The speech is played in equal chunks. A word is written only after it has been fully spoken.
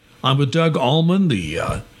I'm with Doug Allman,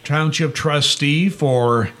 the Township Trustee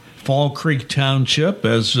for Fall Creek Township.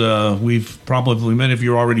 As we've probably, many of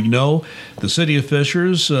you already know, the City of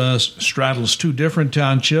Fishers straddles two different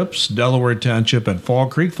townships, Delaware Township and Fall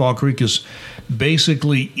Creek. Fall Creek is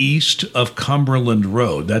basically east of Cumberland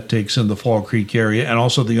Road. That takes in the Fall Creek area and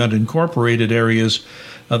also the unincorporated areas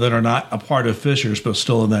that are not a part of Fishers but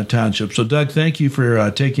still in that township. So, Doug, thank you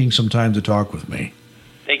for taking some time to talk with me.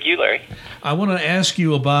 Thank you, Larry. I want to ask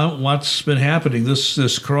you about what's been happening. This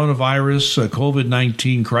coronavirus,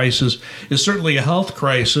 COVID-19 crisis is certainly a health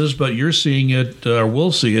crisis, but you're seeing it, or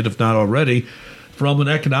will see it, if not already, from an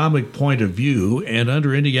economic point of view. And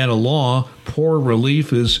under Indiana law, poor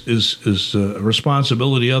relief is a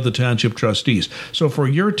responsibility of the township trustees. So for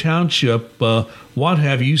your township, what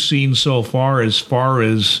have you seen so far as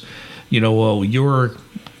your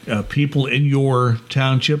people in your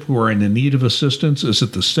township who are in the need of assistance? Is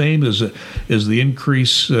it the same? Is the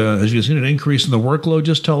increase? Have you seen an increase in the workload?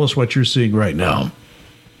 Just tell us what you're seeing right now.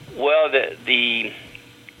 Well,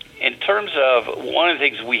 in terms of one of the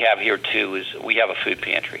things we have here too is we have a food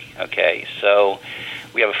pantry. Okay, so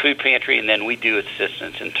we have a food pantry, and then we do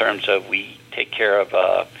assistance in terms of we take care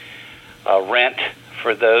of rent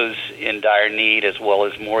for those in dire need, as well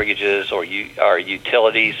as mortgages or our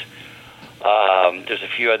utilities. There's a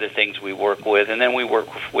few other things we work with, and then we work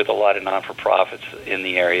with a lot of non-for-profits in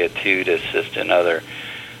the area, too, to assist in other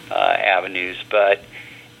avenues. But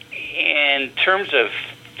in terms of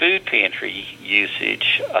food pantry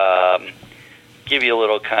usage, give you a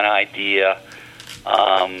little kind of idea,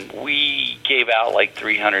 we gave out like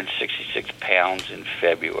 366 pounds in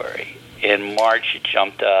February. In March, it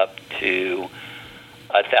jumped up to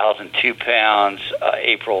 1,002 pounds.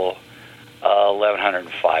 April,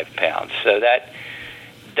 1,105 pounds. So that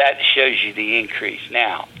shows you the increase.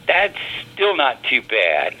 Now, that's still not too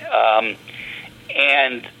bad.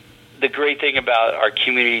 And the great thing about our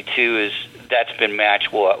community, too, is that's been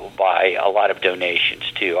matched by a lot of donations,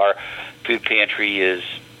 too. Our food pantry is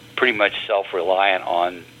pretty much self-reliant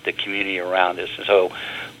on the community around us. And so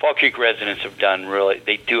Fall Creek residents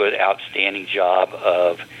they do an outstanding job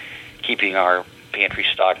of keeping our pantry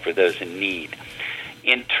stocked for those in need.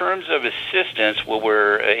 In terms of assistance,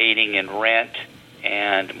 we're aiding in rent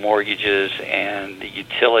and mortgages and the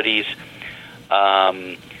utilities.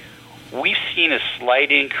 We've seen a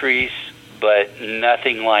slight increase, but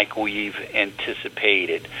nothing like we've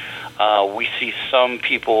anticipated. We see some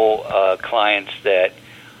people, clients that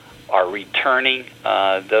are returning.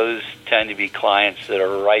 Those tend to be clients that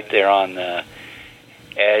are right there on the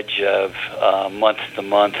edge of month to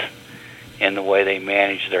month in the way they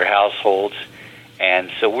manage their households.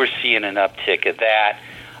 And so we're seeing an uptick of that.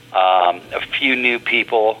 A few new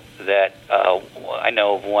people that I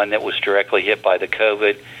know of one that was directly hit by the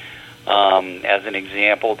COVID. As an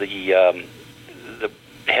example, the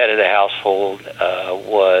head of the household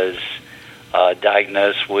was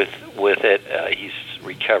diagnosed with it. He's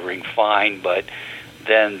recovering fine, but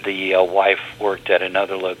then the wife worked at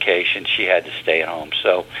another location. She had to stay at home.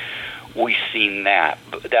 So we've seen that.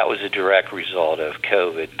 That was a direct result of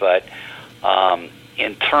COVID. But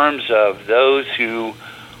in terms of those who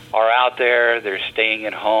are out there, they're staying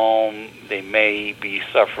at home, they may be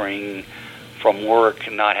suffering from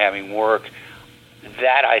work, not having work,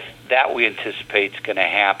 that we anticipate is going to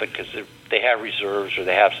happen because they have reserves or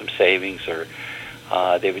they have some savings or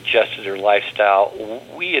they've adjusted their lifestyle.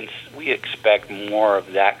 We expect more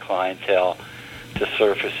of that clientele to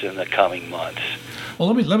surface in the coming months.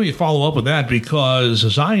 Well, let me follow up with that, because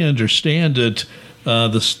as I understand it,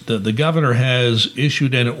 the governor has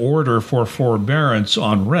issued an order for forbearance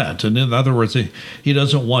on rent. And in other words, he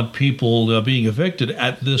doesn't want people being evicted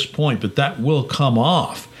at this point, but that will come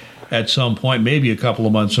off at some point, maybe a couple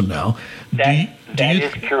of months from now. That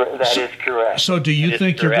is correct. So do you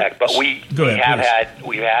think you're correct? But we have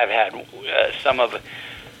had some of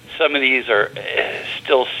these are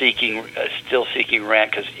still seeking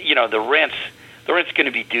rent, because the rent's going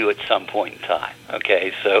to be due at some point in time.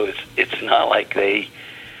 Okay, so it's not like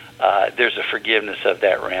there's a forgiveness of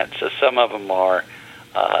that rent. So some of them are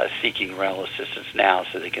seeking rental assistance now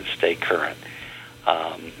so they can stay current,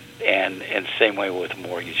 and same way with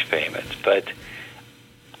mortgage payments. But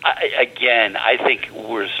I think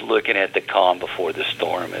we're looking at the calm before the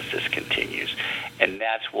storm as this continues, and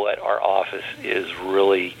that's what our office is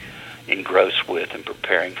really engrossed with and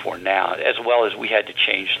preparing for now, as well as we had to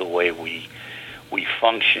change the way we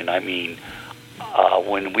function. I mean,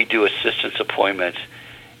 when we do assistance appointments,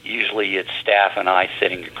 usually it's staff and I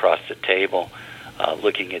sitting across the table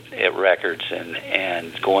looking at records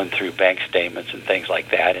and going through bank statements and things like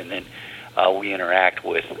that. And then we interact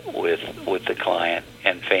with the client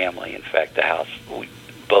and family. In fact, the house,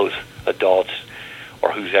 both adults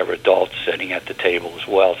or who's ever adults sitting at the table as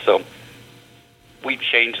well. So we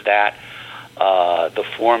changed that. The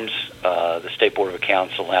forms, the State Board of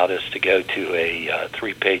Accounts allowed us to go to a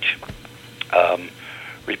 3-page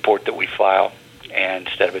report that we file, and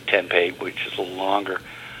instead of a 10-page, which is a little longer,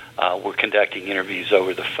 we're conducting interviews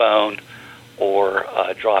over the phone or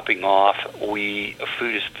dropping off.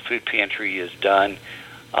 Food pantry is done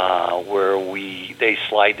where they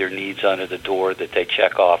slide their needs under the door that they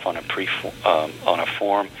check off on a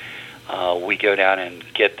form. We go down and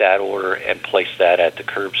get that order and place that at the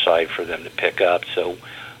curbside for them to pick up. So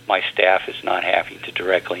my staff is not having to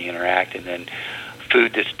directly interact. And then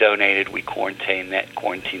food that's donated, we quarantine that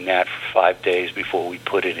for 5 days before we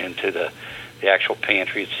put it into the actual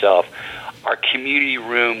pantry itself. Our community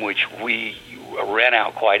room, which we rent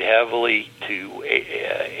out quite heavily to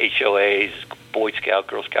HOAs, Boy Scout,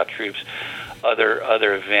 Girl Scout troops,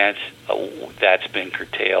 other events, that's been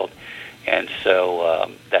curtailed. And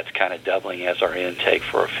so that's kind of doubling as our intake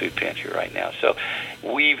for our food pantry right now. So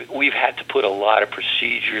we've had to put a lot of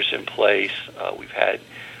procedures in place. We've had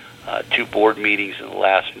 2 board meetings in the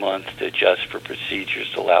last month to adjust for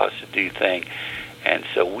procedures to allow us to do things. And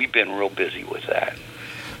so we've been real busy with that.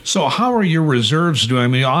 So how are your reserves doing? I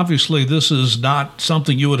mean, obviously, this is not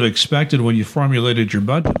something you would have expected when you formulated your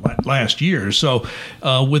budget last year. So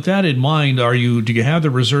with that in mind, do you have the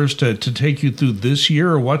reserves to take you through this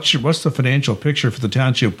year? Or what's the financial picture for the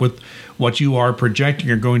township with what you are projecting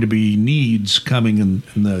are going to be needs coming in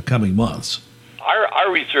the coming months?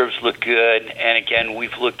 Our reserves look good. And again,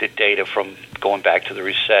 we've looked at data from going back to the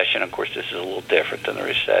recession. Of course, this is a little different than the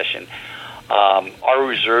recession. Our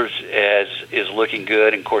reserves is looking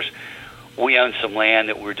good. And of course, we own some land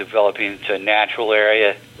that we're developing into a natural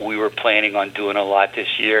area. We were planning on doing a lot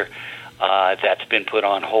this year. That's been put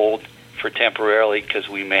on hold for temporarily because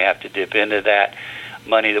we may have to dip into that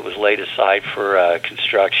money that was laid aside for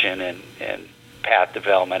construction and path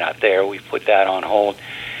development out there. We've put that on hold.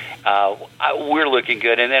 We're looking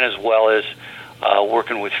good. And then as well as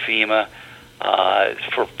working with FEMA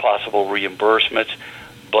for possible reimbursements.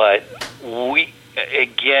 But we're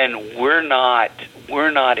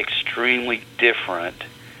not extremely different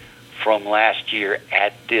from last year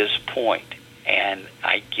at this point. And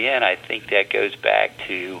again, I think that goes back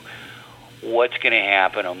to what's going to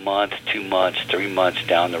happen a month, 2 months, 3 months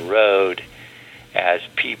down the road as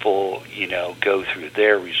people, go through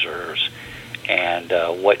their reserves and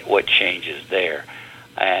what changes there.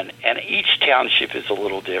 And each township is a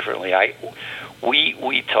little differently.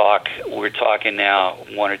 We're talking now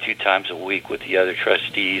 1 or 2 times a week with the other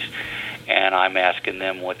trustees, and I'm asking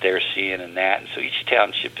them what they're seeing in that. And so each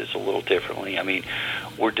township is a little differently. I mean,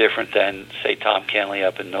 we're different than, say, Tom Kenley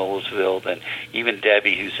up in Noblesville, and even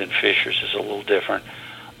Debbie, who's in Fishers, is a little different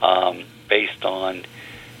based on,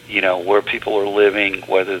 where people are living,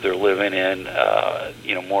 whether they're living in,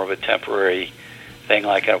 more of a temporary thing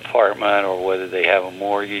like an apartment, or whether they have a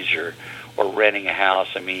mortgage or renting a house.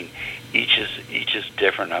 I mean, each is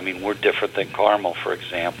different. I mean, we're different than Carmel, for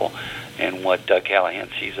example, and what Doug Callahan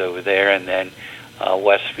sees over there, and then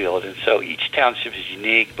Westfield. And so each township is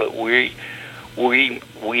unique, but we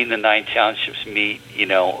in the 9 townships meet.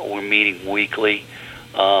 We're meeting weekly,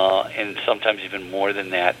 and sometimes even more than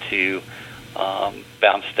that to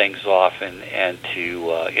bounce things off and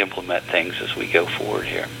to implement things as we go forward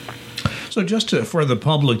here. So just for the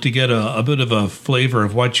public to get a bit of a flavor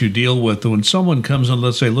of what you deal with, when someone comes in,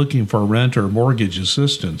 let's say, looking for rent or mortgage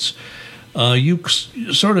assistance, you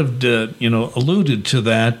sort of, alluded to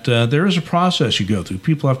that. There is a process you go through.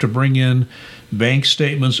 People have to bring in bank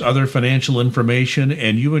statements, other financial information,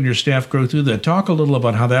 and you and your staff go through that. Talk a little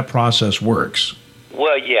about how that process works.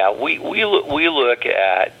 Well, yeah, we look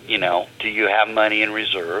at, do you have money in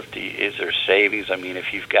reserve? Is there savings? I mean,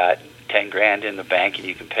 if you've got $10,000 in the bank and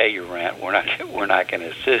you can pay your rent, we're not going to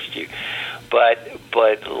assist you. But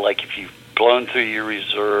like if you've blown through your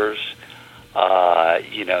reserves,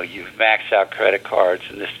 you've maxed out credit cards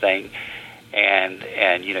and this thing, and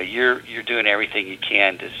you're doing everything you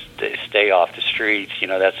can to stay off the streets.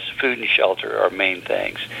 That's food and shelter are main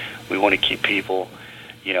things. We want to keep people,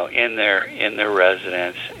 in their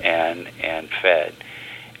residence and fed.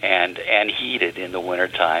 And heated in the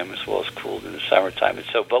wintertime as well as cooled in the summertime. And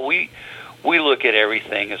so, but we look at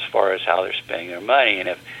everything as far as how they're spending their money. And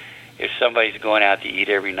if somebody's going out to eat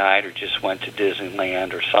every night or just went to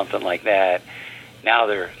Disneyland or something like that, now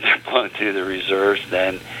they're blowing through the reserves,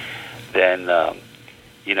 then that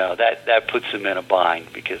puts them in a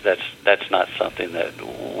bind, because that's not something that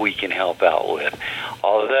we can help out with.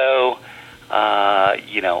 Although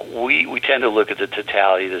we tend to look at the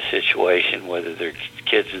totality of the situation, whether they're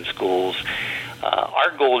kids in schools.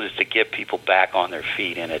 Our goal is to get people back on their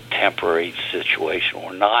feet in a temporary situation.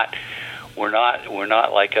 We're not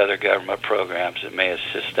like other government programs that may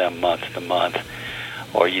assist them month to month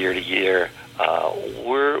or year to year.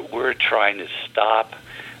 We're trying to stop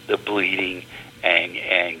the bleeding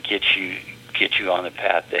and get you on the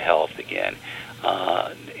path to health again.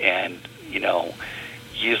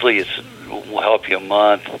 Usually we'll help you a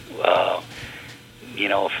month.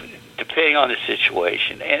 Depending on the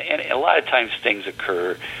situation, and a lot of times things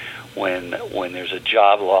occur when there's a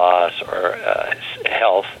job loss or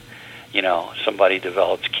health. Somebody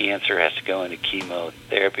develops cancer, has to go into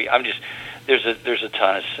chemotherapy. There's a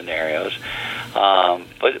ton of scenarios,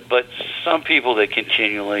 but some people that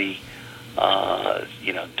continually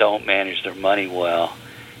don't manage their money well,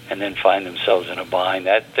 and then find themselves in a bind,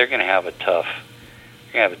 that they're going to have a tough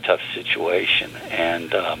situation,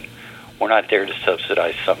 and we're not there to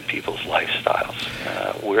subsidize some people's lifestyles.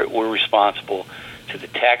 We're responsible to the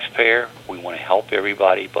taxpayer. We want to help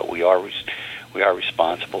everybody, but we are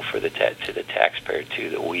responsible to the taxpayer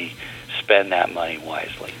too, that we spend that money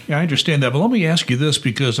wisely. Yeah, I understand that, but let me ask you this,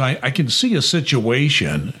 because I can see a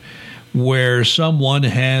situation where someone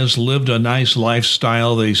has lived a nice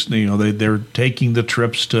lifestyle. They're taking the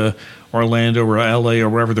trips to Orlando or LA or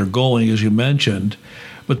wherever they're going, as you mentioned,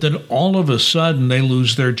 but then all of a sudden they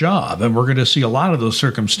lose their job. And we're going to see a lot of those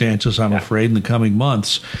circumstances, I'm afraid, in the coming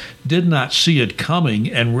months. Did not see it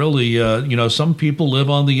coming, and really, some people live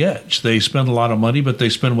on the edge. They spend a lot of money, but they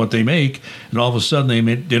spend what they make, and all of a sudden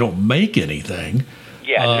they don't make anything.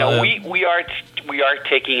 Yeah, we are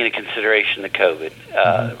taking into consideration the COVID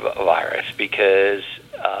virus, because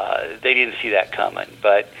they didn't see that coming.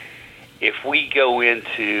 But if we go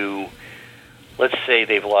into, let's say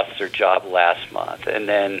they've lost their job last month, and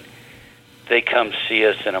then they come see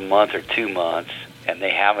us in a month or 2 months, and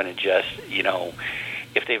they haven't adjusted.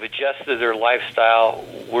 If they've adjusted their lifestyle,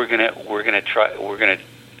 we're gonna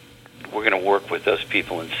work with those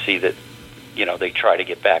people and see that they try to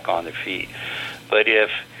get back on their feet. But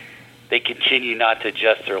if they continue not to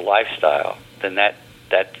adjust their lifestyle, then that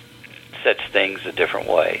sets things a different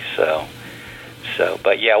way.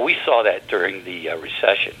 But yeah, we saw that during the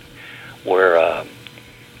recession, where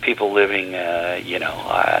people living,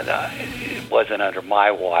 it wasn't under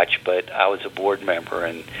my watch, but I was a board member,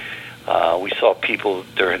 and we saw people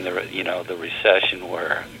during the recession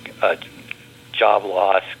where job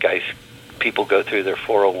loss, people go through their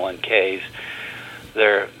 401ks,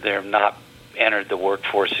 they're not entered the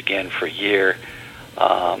workforce again for a year,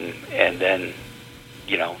 and then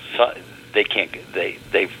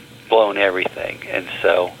they've blown everything, and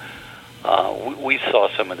so we saw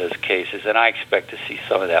some of those cases, and I expect to see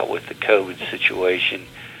some of that with the COVID situation.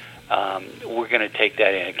 We're going to take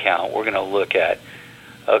that into account. We're going to look at,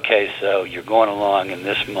 okay, so you're going along in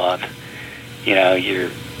this month,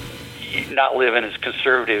 you're not living as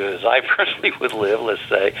conservative as I personally would live, let's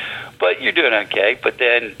say, but you're doing okay. But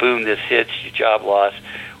then, boom, this hits, your job loss.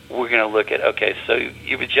 We're going to look at, okay, so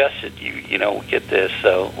you've adjusted, get this,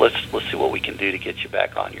 so let's see what we can do to get you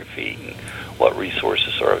back on your feet and what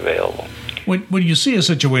resources are available. When you see a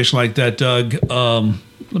situation like that, Doug,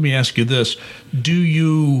 let me ask you this. Do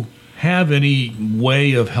you have any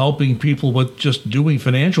way of helping people with just doing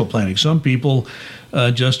financial planning? Some people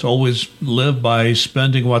just always live by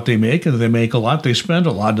spending what they make, and if they make a lot, they spend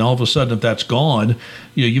a lot, and all of a sudden, if that's gone,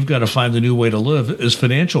 you've got to find a new way to live. Is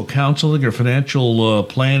financial counseling or financial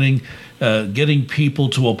planning getting people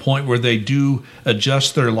to a point where they do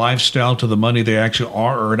adjust their lifestyle to the money they actually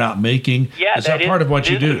are or not making? Yeah, is that part of what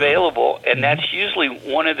you do? Available, and that's usually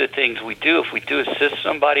one of the things we do. If we do assist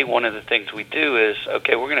somebody, one of the things we do is,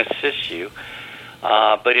 okay, we're going to assist you,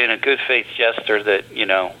 but in a good faith gesture that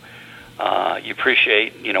you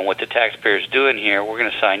appreciate, what the taxpayer's doing here. We're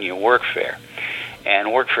going to assign you a workfare, and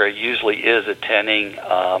workfare usually is attending,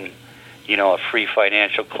 a free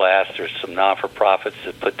financial class. There's some non-for-profits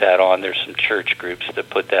that put that on. There's some church groups that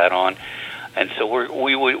put that on, and so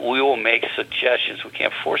we will make suggestions. We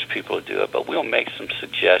can't force people to do it, but we'll make some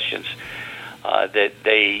suggestions that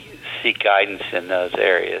they seek guidance in those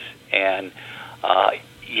areas. And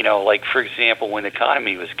like for example, when the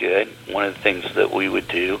economy was good, one of the things that we would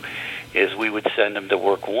do is we would send them to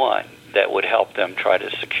Work One that would help them try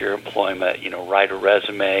to secure employment, write a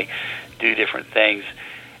resume, do different things.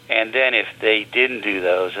 And then if they didn't do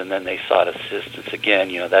those and then they sought assistance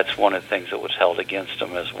again, that's one of the things that was held against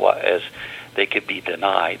them as they could be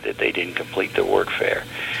denied that they didn't complete their workfare.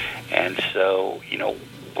 And so,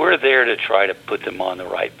 we're there to try to put them on the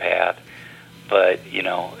right path. but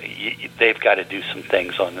they've got to do some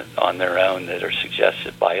things on their own that are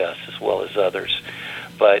suggested by us as well as others.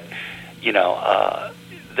 But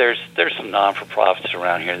there's some non-for-profits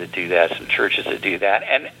around here that do that, some churches that do that,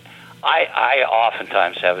 and I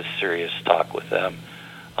oftentimes have a serious talk with them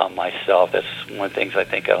myself. That's one of the things I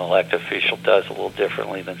think an elected official does a little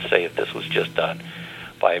differently than, say, if this was just done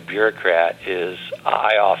by a bureaucrat, is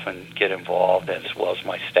I often get involved, as well as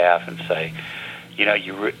my staff, and say,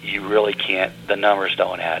 you really can't, the numbers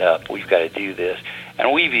don't add up. We've got to do this.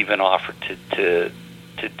 And we've even offered to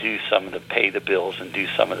do some of the, pay the bills and do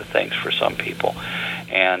some of the things for some people.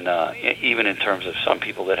 And even in terms of some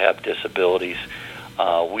people that have disabilities,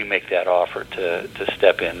 we make that offer to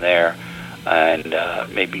step in there and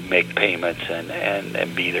maybe make payments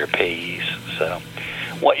and be their payees. So,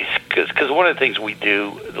 because one of the things we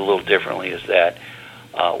do a little differently is that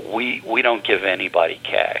we don't give anybody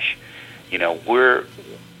cash.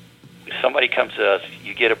 Somebody comes to us,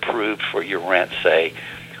 you get approved for your rent, say,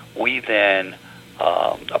 we then,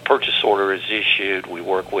 a purchase order is issued, we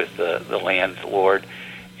work with the landlord,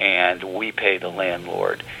 and we pay the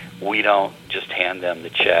landlord. We don't just hand them the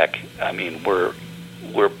check. I mean, we're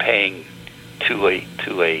paying to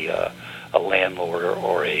a landlord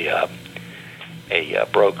or a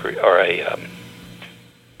broker or a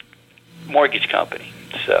mortgage company.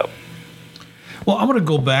 So. Well, I'm going to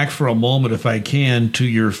go back for a moment, if I can, to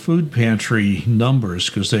your food pantry numbers,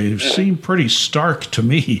 because they seem pretty stark to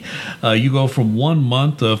me. You go from 1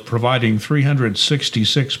 month of providing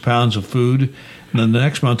 366 pounds of food, and then the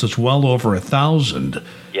next month it's well over 1,000.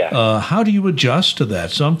 Yeah. How do you adjust to that?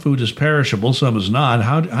 Some food is perishable, some is not.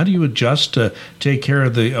 How do you adjust to take care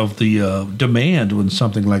of the demand when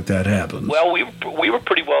something like that happens? Well, we were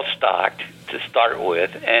pretty well stocked to start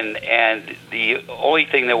with, and the only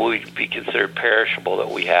thing that would be considered perishable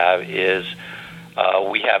that we have is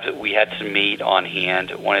we had some meat on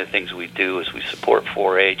hand. One of the things we do is we support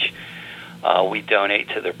 4-H. We donate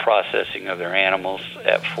to their processing of their animals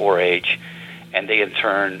at 4-H, and they in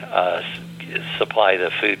turn supply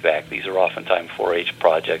the food back. These are oftentimes 4-H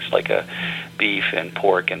projects like a beef and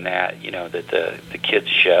pork and that the kids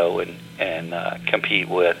show and compete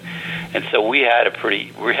with. And so we had a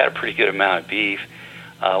pretty good amount of beef.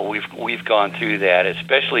 We've gone through that,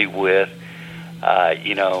 especially with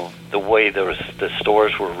the way the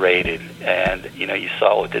stores were rated, and you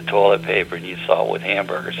saw it with the toilet paper and you saw it with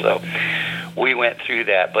hamburgers. So we went through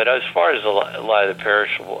that. But as far as a lot of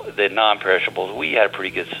the non-perishables, we had a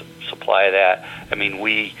pretty good supply of that. I mean,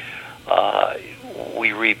 we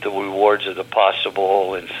reap the rewards of the Pasta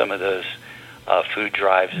Bowl and some of those food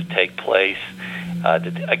drives that take place.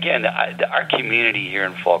 Again, our community here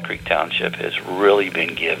in Fall Creek Township has really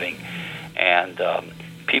been giving, and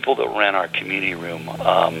people that rent our community room,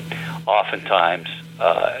 oftentimes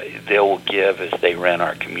they will give as they rent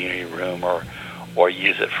our community room or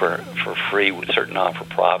use it for free with certain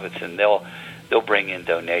non-for-profits, and they'll bring in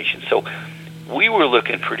donations. So we were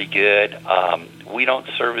looking pretty good. We don't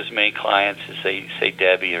serve as many clients as, say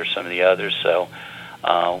Debbie or some of the others, so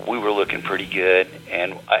we were looking pretty good.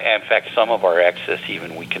 And in fact, some of our excess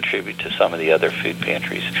even we contribute to some of the other food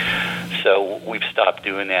pantries. So we've stopped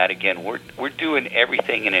doing that. Again, we're doing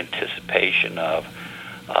everything in anticipation of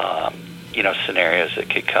scenarios that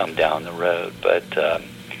could come down the road. But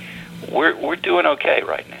we're doing okay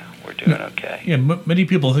right now. We're doing okay. Yeah, many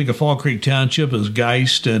people think of Fall Creek Township as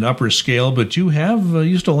Geist and upper scale, but you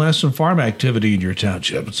still have some farm activity in your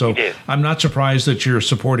township. So I'm not surprised that you're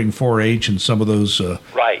supporting 4-H and some of those those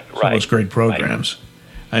great programs.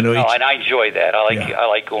 Right. I know. And I enjoy that. I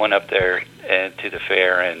like going up there to the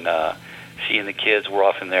fair and seeing the kids. We're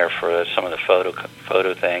often there for some of the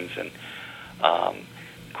photo things, and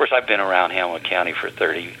of course, I've been around Hamilton County for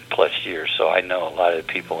 30-plus years, so I know a lot of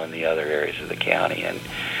the people in the other areas of the county, and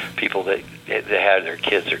people that have their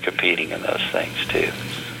kids are competing in those things, too.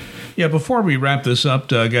 Yeah, before we wrap this up,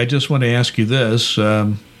 Doug, I just want to ask you this.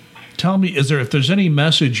 Tell me, if there's any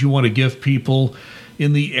message you want to give people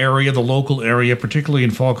in the area, the local area, particularly in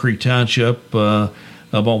Fall Creek Township,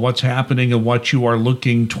 about what's happening and what you are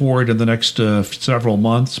looking toward in the next several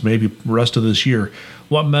months, maybe the rest of this year,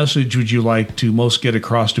 what message would you like to most get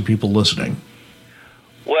across to people listening?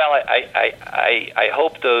 Well, I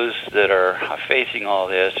hope those that are facing all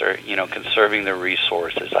this are, conserving their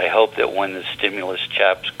resources. I hope that when the stimulus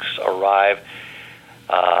checks arrive,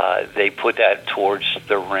 they put that towards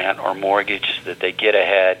the rent or mortgage, that they get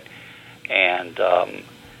ahead, and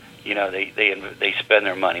they spend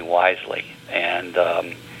their money wisely, and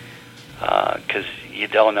because you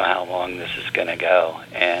don't know how long this is going to go,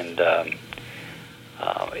 and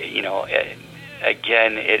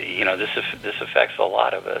again, this affects a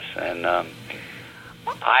lot of us, and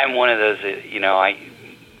I'm one of those that,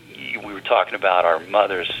 we were talking about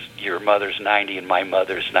your mother's 90 and my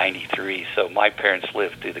mother's 93. So my parents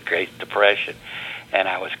lived through the Great Depression, and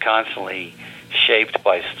I was constantly shaped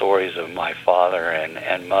by stories of my father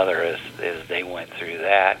and mother as they went through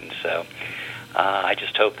that. And so I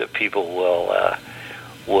just hope that people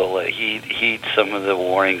will heed some of the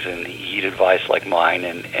warnings and heed advice like mine.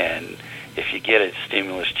 And if you get a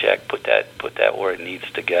stimulus check, put that where it needs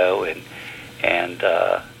to go, and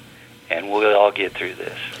we'll all get through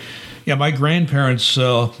this. Yeah, my grandparents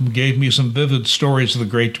gave me some vivid stories of the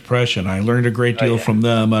Great Depression. I learned a great deal from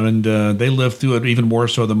them, and they lived through it even more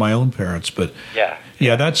so than my own parents. But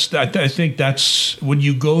I think that's when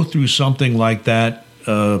you go through something like that,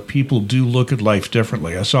 people do look at life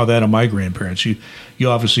differently. I saw that in my grandparents. You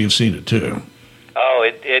obviously have seen it too. Oh,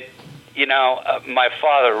 my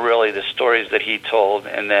father, really, the stories that he told,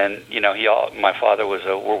 and then my father was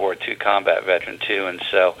a World War II combat veteran too, and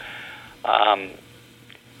so.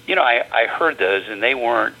 I heard those, and they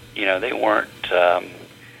weren't, they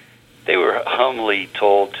were humbly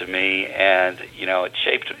told to me, and, it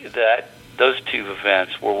shaped those two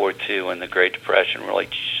events, World War II and the Great Depression, really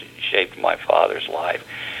shaped my father's life.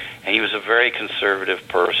 And he was a very conservative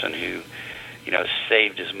person who,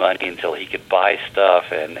 saved his money until he could buy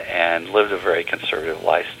stuff and lived a very conservative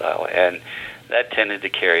lifestyle. And that tended to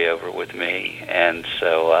carry over with me. And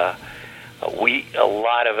so, a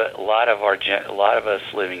lot of us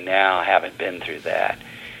living now haven't been through that,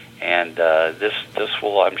 and this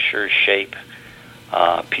will, I'm sure, shape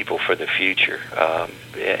people for the future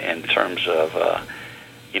in terms of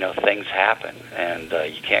things happen, and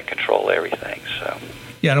you can't control everything. So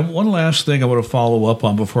yeah, and one last thing I want to follow up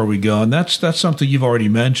on before we go, and that's something you've already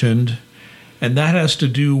mentioned, and that has to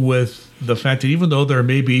do with the fact that even though there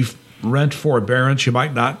may be rent forbearance, you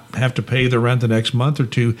might not have to pay the rent the next month or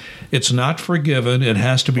two. It's not forgiven. It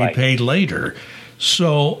has to be paid later.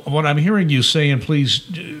 So what I'm hearing you say, and please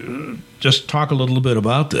just talk a little bit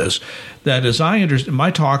about this, that as I understand, my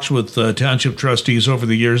talks with township trustees over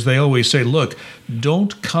the years, they always say, look,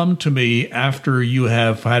 don't come to me after you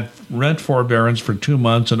have had rent forbearance for 2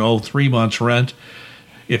 months and owe 3 months rent.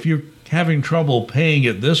 If you're having trouble paying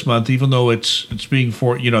it this month, even though it's being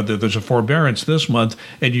there's a forbearance this month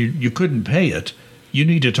and you couldn't pay it, you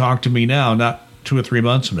need to talk to me now, not 2 or 3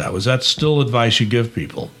 months from now. Is that still advice you give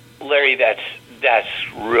people? Larry, that's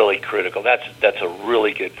really critical. That's a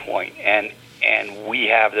really good point, and we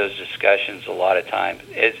have those discussions a lot of times.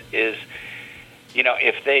 If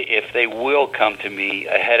they will come to me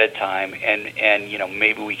ahead of time, and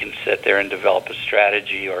maybe we can sit there and develop a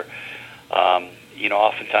strategy, or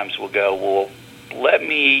oftentimes we'll go, well, let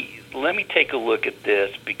me take a look at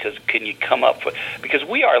this, because can you come up with, because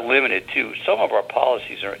we are limited too. Some of our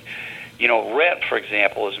policies are, rent, for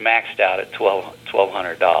example, is maxed out at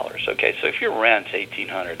 $1,200. Okay, so if your rent's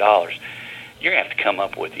 $1,800, you're gonna have to come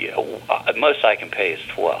up with most I can pay is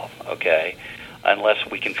 $1,200. Okay, unless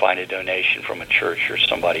we can find a donation from a church or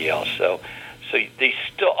somebody else. So they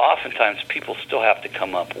still, oftentimes people still have to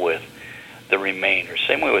come up with the remainder.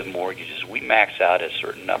 Same way with mortgages, we max out a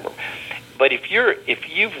certain number. But if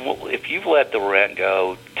you've let the rent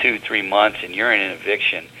go 2-3 months and you're in an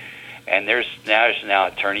eviction, and there's now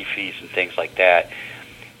attorney fees and things like that,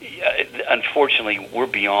 unfortunately, we're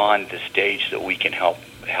beyond the stage that we can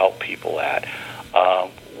help people at.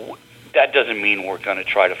 That doesn't mean we're going to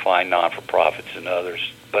try to find non-for-profits and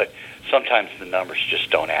others, but sometimes the numbers just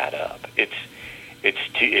don't add up.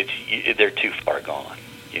 They're too far gone,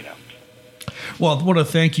 Well, I want to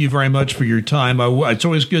thank you very much for your time. It's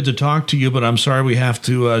always good to talk to you, but I'm sorry we have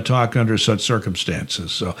to talk under such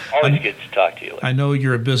circumstances. So always good to talk to you, Larry. I know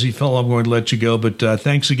you're a busy fellow. I'm going to let you go, but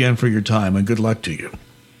thanks again for your time, and good luck to you.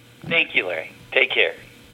 Thank you, Larry.